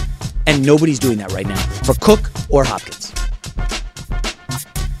building. And nobody's doing that right now for Cook or Hopkins.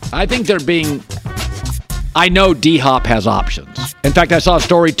 I think I know D-Hop has options. In fact, I saw a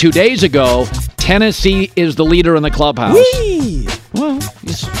story 2 days ago. Tennessee is the leader in the clubhouse. Whee! Well,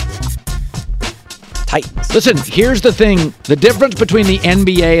 Titans. Listen, here's the thing. The difference between the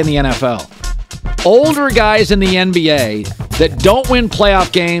NBA and the NFL. Older guys in the NBA that don't win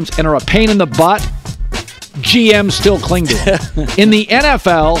playoff games and are a pain in the butt, GMs still cling to them. In the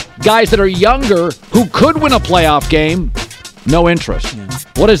NFL, guys that are younger who could win a playoff game, no interest. Yeah.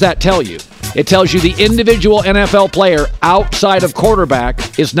 What does that tell you? It tells you the individual NFL player outside of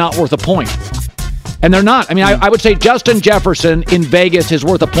quarterback is not worth a point. And they're not. I mean, I would say Justin Jefferson in Vegas is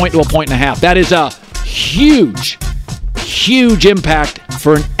worth a point to a point and a half. That is a huge, huge impact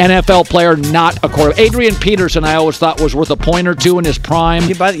for an NFL player, not a quarterback. Adrian Peterson, I always thought was worth a point or two in his prime.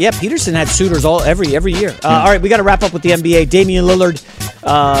 Yeah, Peterson had suitors every year. All right, we got to wrap up with the NBA. Damian Lillard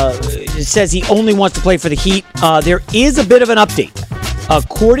says he only wants to play for the Heat. There is a bit of an update.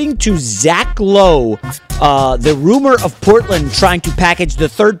 According to Zach Lowe, the rumor of Portland trying to package the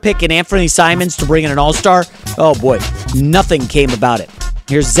 3rd pick in Anthony Simons to bring in an all-star, oh boy, nothing came about it.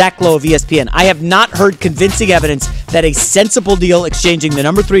 Here's Zach Lowe of ESPN. I have not heard convincing evidence that a sensible deal exchanging the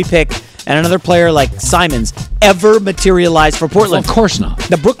number 3 pick and another player like Simons ever materialized for Portland. Well, of course not.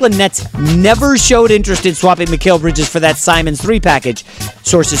 The Brooklyn Nets never showed interest in swapping Mikal Bridges for that Simons 3 package.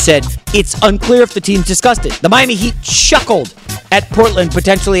 Sources said it's unclear if the teams discussed it. The Miami Heat chuckled at Portland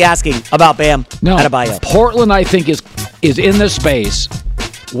potentially asking about Bam Adebayo. Portland, I think, is in the space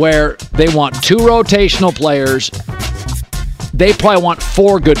where they want 2 rotational players. They probably want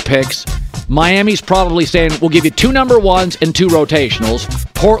 4 good picks. Miami's probably saying, we'll give you 2 number 1s and 2 rotationals.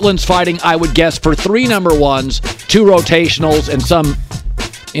 Portland's fighting, I would guess, for 3 number 1s, 2 rotationals, and some,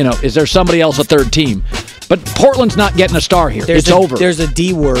 is there somebody else, a 3rd team? But Portland's not getting a star here. It's over. There's a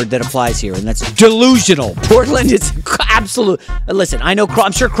D word that applies here, and that's delusional. Portland is absolute. Listen,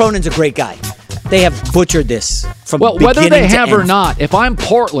 I'm sure Cronin's a great guy. They have butchered this from beginning to end. Whether they have or not, if I'm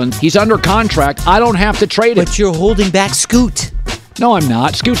Portland, he's under contract, I don't have to trade him. But you're holding back Scoot. No, I'm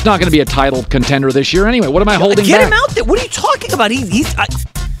not. Scoot's not going to be a title contender this year anyway. What am I holding back? Get him out there. What are you talking about? He's all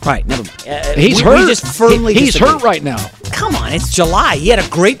right, never mind. He's hurt. Just firmly he's hurt right now. Come on, it's July. He had a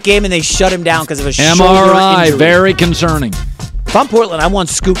great game, and they shut him down because of a shoulder MRI, injury. very concerning. If I'm Portland, I want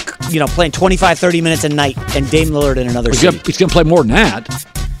Scoot, playing 25, 30 minutes a night, and Dame Lillard in another city. He's going to play more than that.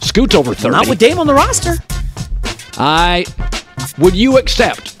 Scoot's over 30. Not with Dame on the roster. Would you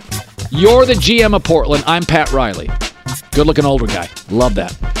accept? You're the GM of Portland. I'm Pat Riley. Good-looking older guy. Love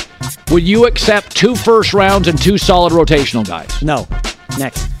that. Would you accept 2 first rounds and 2 solid rotational guys? No.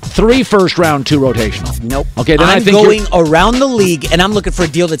 Next. 3 first round, 2 rotational. Nope. Okay, then I'm going around the league, and I'm looking for a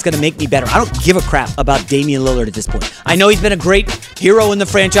deal that's going to make me better. I don't give a crap about Damian Lillard at this point. I know he's been a great hero in the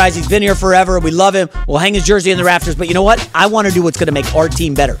franchise. He's been here forever. We love him. We'll hang his jersey in the rafters. But you know what? I want to do what's going to make our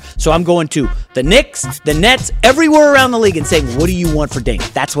team better. So I'm going to the Knicks, the Nets, everywhere around the league and saying, what do you want for Dame?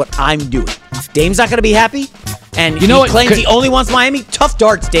 That's what I'm doing. Dame's not going to be happy. And he claims he only wants Miami. Tough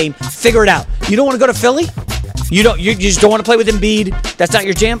darts, Dame. Figure it out. You don't want to go to Philly? You just don't want to play with Embiid. That's not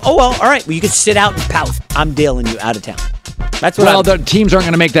your jam. Oh well, all right. Well, you can sit out and pout. I'm bailing you out of town. That's what. The teams aren't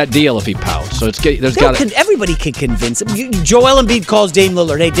going to make that deal if he pouts. So everybody can convince him. Joel Embiid calls Dame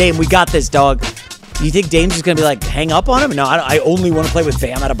Lillard. Hey Dame, we got this, dog. You think Dame's just going to be like hang up on him? No, I only want to play with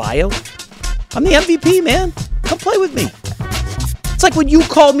Bam Adebayo. I'm the MVP, man. Come play with me. It's like when you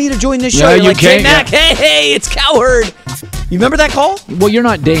called me to join this show. You're like, J Mac, hey, it's Cowherd. You remember that call? Well, you're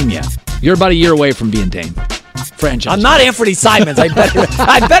not Dame yet. You're about a year away from being Dame. Franchise. I'm not Anthony Simons.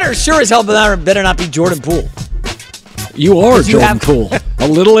 I better sure as hell better not be Jordan Poole. You are Jordan Poole. A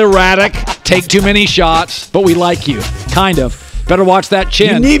little erratic, take too many shots, but we like you. Kind of. Better watch that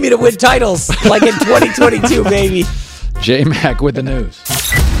chin. You need me to win titles, like in 2022, baby. J-Mac with the news.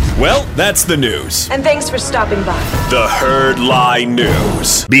 Well, that's the news. And thanks for stopping by. The Herd Lie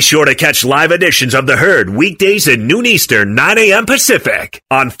News. Be sure to catch live editions of The Herd weekdays at noon Eastern, 9 a.m. Pacific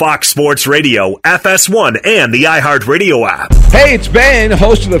on Fox Sports Radio, FS1, and the iHeartRadio app. Hey, it's Ben,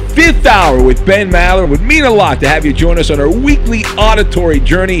 host of The Fifth Hour with Ben Maller. It would mean a lot to have you join us on our weekly auditory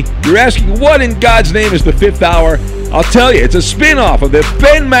journey. You're asking, what in God's name is The Fifth Hour? I'll tell you, it's a spin-off of the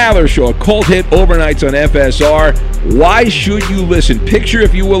Ben Maller Show, a cult hit overnights on FSR. Why should you listen? Picture,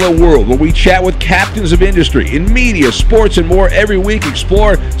 if you will, a world where we chat with captains of industry in media, sports, and more every week.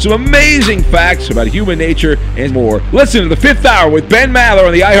 Explore some amazing facts about human nature and more. Listen to The Fifth Hour with Ben Maller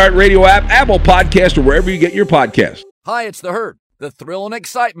on the iHeartRadio app, Apple Podcast, or wherever you get your podcasts. Hi, it's The Herd. The thrill and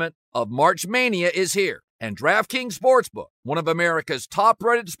excitement of March Mania is here. And DraftKings Sportsbook, one of America's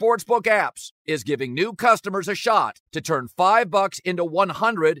top-rated sportsbook apps, is giving new customers a shot to turn $5 into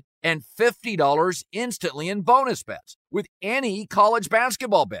 $150 instantly in bonus bets with any college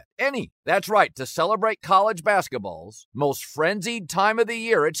basketball bet. Any. That's right. To celebrate college basketball's most frenzied time of the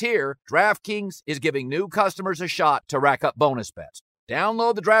year, it's here. DraftKings is giving new customers a shot to rack up bonus bets.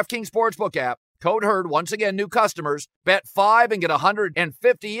 Download the DraftKings Sportsbook app. Code HERD. Once again, new customers. Bet $5 and get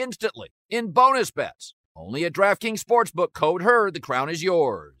 $150 instantly in bonus bets. Only at DraftKings Sportsbook. Code HERD. The crown is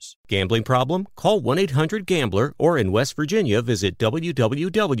yours. Gambling problem? Call 1-800-GAMBLER or in West Virginia, visit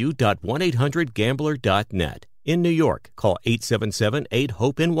www.1800gambler.net. In New York, call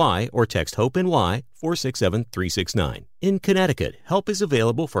 877-8-HOPE-NY or text HOPE-NY 467-369. In Connecticut, help is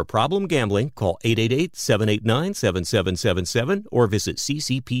available for problem gambling. Call 888-789-7777 or visit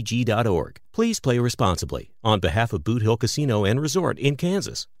ccpg.org. Please play responsibly. On behalf of Boot Hill Casino and Resort in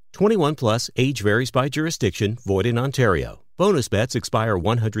Kansas. 21 plus, age varies by jurisdiction, void in Ontario. Bonus bets expire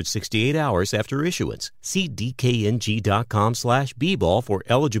 168 hours after issuance. See dkng.com/bball for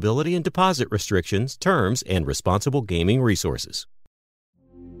eligibility and deposit restrictions, terms, and responsible gaming resources.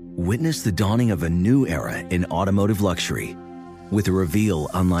 Witness the dawning of a new era in automotive luxury with a reveal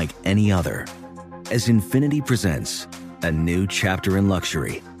unlike any other as Infiniti presents a new chapter in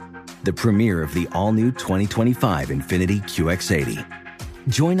luxury, the premiere of the all-new 2025 Infiniti QX80.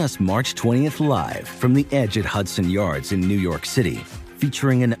 Join us March 20th live from the Edge at Hudson Yards in New York City,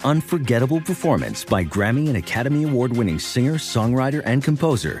 featuring an unforgettable performance by Grammy and Academy Award-winning singer, songwriter, and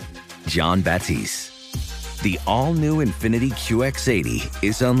composer, Jon Batiste. The all-new Infiniti QX80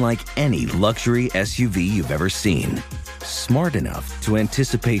 is unlike any luxury SUV you've ever seen. Smart enough to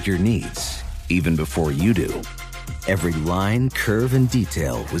anticipate your needs, even before you do. Every line, curve, and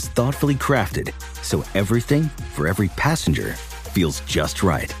detail was thoughtfully crafted, so everything for every passenger feels just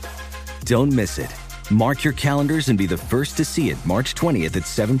right. Don't miss it. Mark your calendars and be the first to see it March 20th at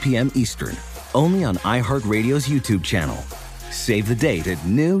 7 p.m. Eastern, only on iHeartRadio's YouTube channel. Save the date at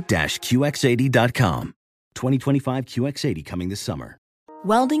new-QX80.com. 2025 QX80 coming this summer.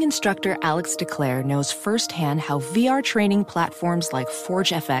 Welding instructor Alex DeClaire knows firsthand how VR training platforms like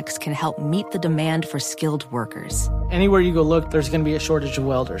ForgeFX can help meet the demand for skilled workers. Anywhere you go look, there's going to be a shortage of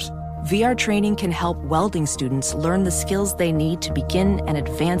welders. VR training can help welding students learn the skills they need to begin and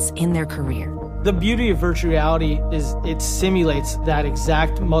advance in their career. The beauty of virtual reality is it simulates that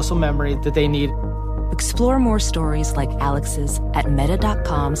exact muscle memory that they need. Explore more stories like Alex's at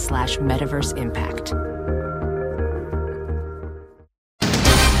meta.com/metaverseimpact.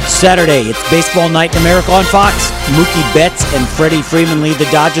 Saturday, it's baseball night in America on Fox. Mookie Betts and Freddie Freeman lead the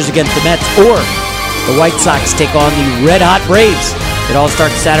Dodgers against the Mets, or the White Sox take on the red-hot Braves. It all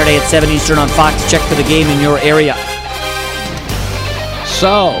starts Saturday at 7 Eastern on Fox. Check for the game in your area.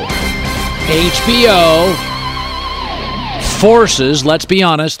 So, HBO forces, let's be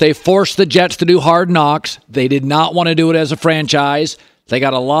honest, they forced the Jets to do Hard Knocks. They did not want to do it as a franchise. They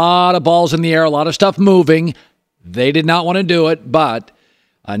got a lot of balls in the air, a lot of stuff moving. They did not want to do it, but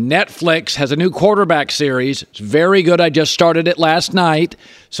Netflix has a new quarterback series. It's very good. I just started it last night.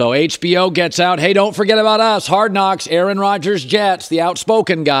 So HBO gets out, hey, don't forget about us. Hard Knocks, Aaron Rodgers, Jets, the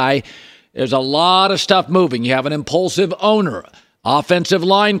outspoken guy. There's a lot of stuff moving. You have an impulsive owner. Offensive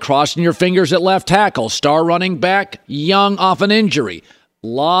line crossing your fingers at left tackle. Star running back, young off an injury. A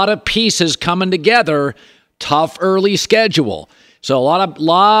lot of pieces coming together. Tough early schedule. So a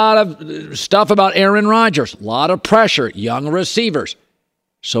lot of stuff about Aaron Rodgers. A lot of pressure. Young receivers.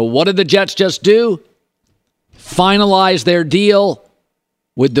 So what did the Jets just do? Finalize their deal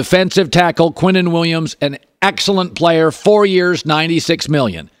with defensive tackle Quinnen Williams, an excellent player, 4 years, $96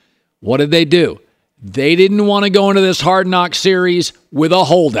 million. What did they do? They didn't want to go into this Hard Knock series with a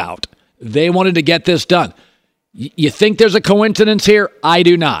holdout. They wanted to get this done. You think there's a coincidence here? I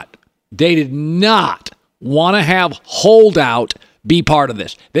do not. They did not want to have holdout be part of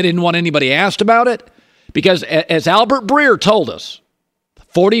this. They didn't want anybody asked about it because, as Albert Breer told us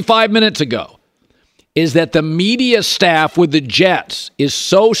 45 minutes ago, is that the media staff with the Jets is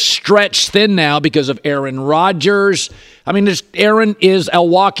so stretched thin now because of Aaron Rodgers. I mean, Aaron is a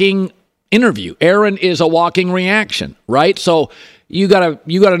walking interview. Aaron is a walking reaction, right? So you got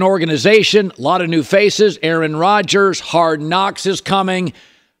an organization, a lot of new faces. Aaron Rodgers, Hard Knocks is coming.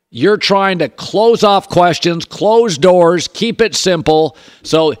 You're trying to close off questions, close doors, keep it simple.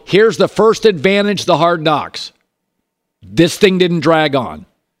 So here's the first advantage, the Hard Knocks. This thing didn't drag on.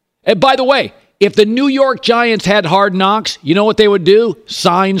 And by the way, if the New York Giants had Hard Knocks, you know what they would do?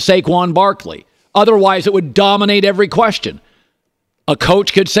 Sign Saquon Barkley. Otherwise, it would dominate every question. A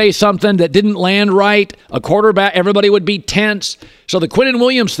coach could say something that didn't land right. A quarterback, everybody would be tense. So the Quinnen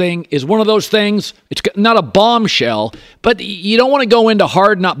Williams thing is one of those things. It's not a bombshell, but you don't want to go into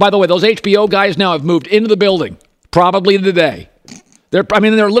Hard Knocks. By the way, those HBO guys now have moved into the building, probably today. They're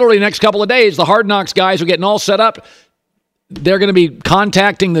literally the next couple of days. The Hard Knocks guys are getting all set up. They're going to be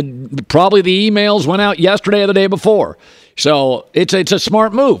contacting probably the emails went out yesterday or the day before. So it's a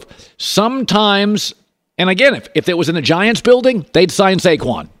smart move. Sometimes. And again, if it was in the Giants building, they'd sign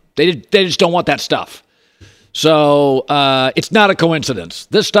Saquon. They just don't want that stuff. So it's not a coincidence.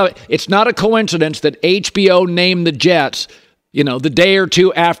 It's not a coincidence that HBO named the Jets, the day or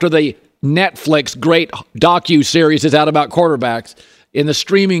two after the Netflix great docu-series is out about quarterbacks in the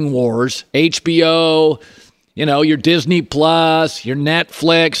streaming wars. HBO, your Disney Plus, your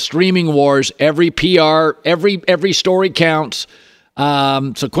Netflix, streaming wars, every PR, every story counts. So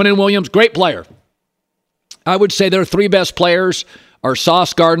Quinnen Williams, great player. I would say their three best players are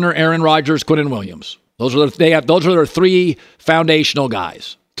Sauce Gardner, Aaron Rodgers, Quinnen Williams. Those are their three foundational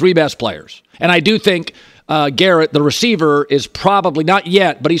guys, three best players. And I do think Garrett, the receiver, is probably not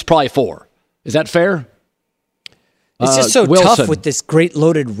yet, but he's probably 4. Is that fair? It's just so tough with this great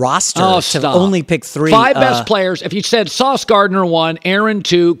loaded roster to only pick 3. 5 best players. If you said Sauce Gardner 1, Aaron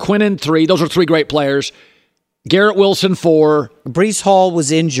 2, Quinnen 3, those are 3 great players. Garrett Wilson 4. Breece Hall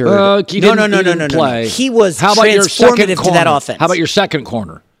was injured. No. Play. He was transformative to that offense. How about your second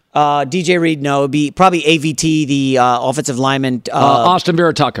corner? DJ Reed, no. It'd be probably AVT, the offensive lineman. Austin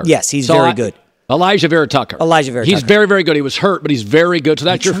Vera-Tucker. Yes, he's very good. Elijah Vera-Tucker. He's very, very good. He was hurt, but he's very good. So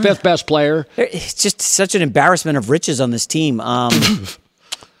that's your 5th best player. It's just such an embarrassment of riches on this team. Alan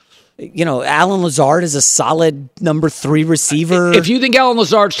Lazard is a solid number 3 receiver. If you think Alan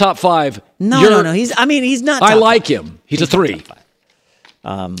Lazard's top 5, no. He's not. I like him. He's a 3.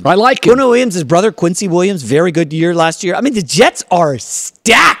 I like him. Quinnen Williams, his brother Quincy Williams, very good year last year. The Jets are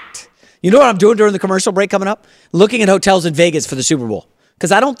stacked. You know what I'm doing during the commercial break coming up? Looking at hotels in Vegas for the Super Bowl.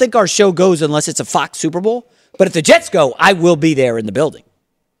 Because I don't think our show goes unless it's a Fox Super Bowl. But if the Jets go, I will be there in the building.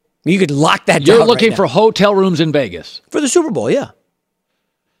 You could lock that down. You're looking for hotel rooms in Vegas? For the Super Bowl, yeah.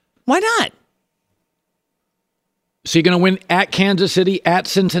 Why not? So you're going to win at Kansas City, at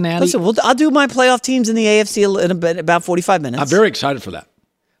Cincinnati? Listen, I'll do my playoff teams in the AFC in about 45 minutes. I'm very excited for that.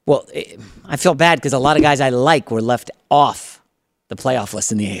 Well, I feel bad because a lot of guys I like were left off the playoff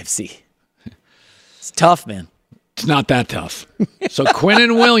list in the AFC. It's tough, man. It's not that tough. So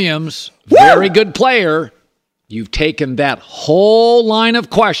Quinnen Williams, very good player. You've taken that whole line of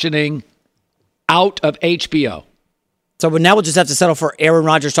questioning out of HBO. So now we'll just have to settle for Aaron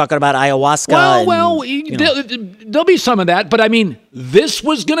Rodgers talking about ayahuasca. There'll be some of that. But, this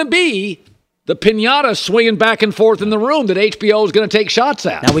was going to be the piñata swinging back and forth in the room that HBO is going to take shots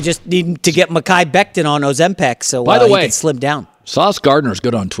at. Now we just need to get Mekhi Becton on Ozempic so By the way, he can slim down. Sauce Gardner's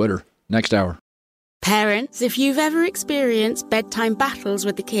good on Twitter. Next hour. Parents, if you've ever experienced bedtime battles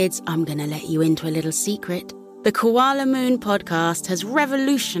with the kids, I'm going to let you into a little secret. The Koala Moon podcast has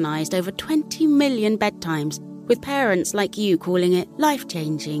revolutionized over 20 million bedtimes, with parents like you calling it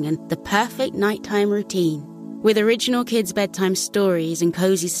life-changing and the perfect nighttime routine. With original kids' bedtime stories and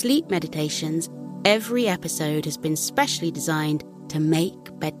cozy sleep meditations, every episode has been specially designed to make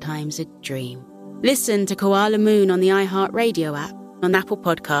bedtimes a dream. Listen to Koala Moon on the iHeartRadio app, on Apple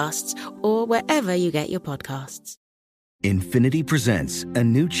Podcasts, or wherever you get your podcasts. Infiniti presents a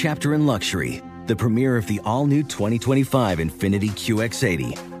new chapter in luxury, the premiere of the all-new 2025 Infiniti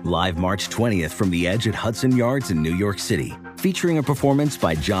QX80, live March 20th from the Edge at Hudson Yards in New York City, featuring a performance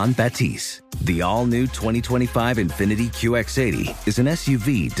by John Batiste. The all-new 2025 Infiniti QX80 is an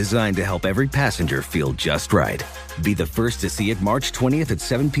SUV designed to help every passenger feel just right. Be the first to see it March 20th at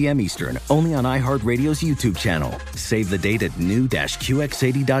 7 p.m. Eastern, only on iHeartRadio's YouTube channel. Save the date at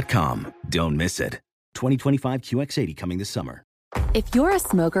new-QX80.com. Don't miss it. 2025 QX80 coming this summer. If you're a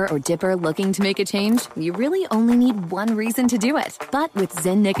smoker or dipper looking to make a change, you really only need one reason to do it. But with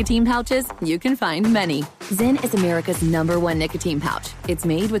Zyn nicotine pouches, you can find many. Zyn is America's #1 nicotine pouch. It's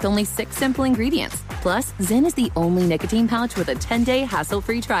made with only 6 simple ingredients. Plus, Zyn is the only nicotine pouch with a 10-day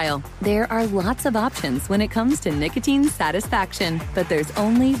hassle-free trial. There are lots of options when it comes to nicotine satisfaction, but there's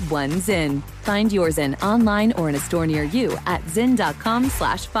only one Zyn. Find your Zyn online or in a store near you at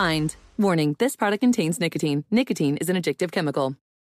zyn.com/find. Warning, this product contains nicotine. Nicotine is an addictive chemical.